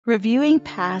Reviewing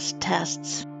past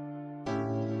tests.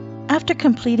 After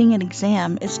completing an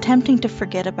exam, it's tempting to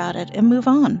forget about it and move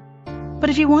on. But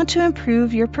if you want to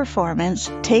improve your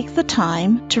performance, take the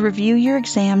time to review your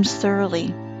exams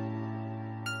thoroughly.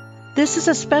 This is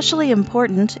especially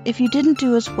important if you didn't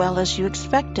do as well as you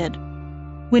expected.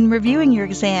 When reviewing your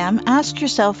exam, ask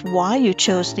yourself why you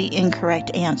chose the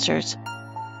incorrect answers.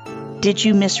 Did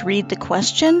you misread the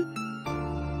question?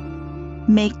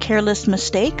 Make careless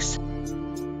mistakes?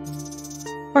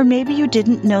 Or maybe you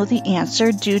didn't know the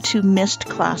answer due to missed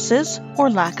classes or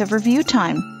lack of review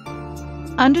time.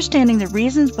 Understanding the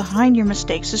reasons behind your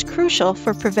mistakes is crucial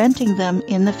for preventing them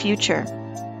in the future.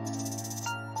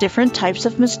 Different types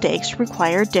of mistakes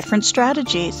require different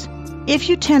strategies. If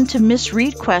you tend to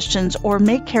misread questions or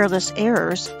make careless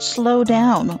errors, slow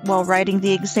down while writing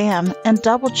the exam and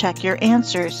double-check your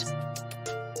answers.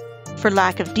 For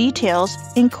lack of details,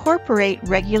 incorporate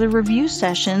regular review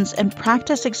sessions and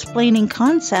practice explaining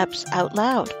concepts out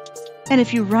loud. And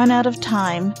if you run out of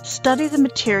time, study the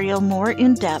material more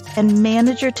in depth and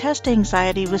manage your test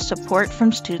anxiety with support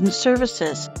from student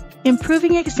services.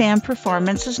 Improving exam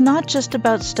performance is not just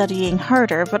about studying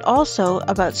harder, but also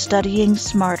about studying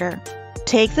smarter.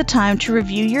 Take the time to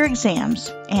review your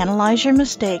exams, analyze your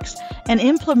mistakes, and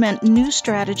implement new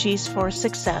strategies for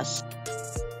success.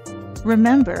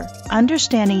 Remember,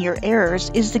 understanding your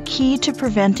errors is the key to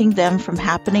preventing them from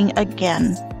happening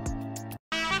again.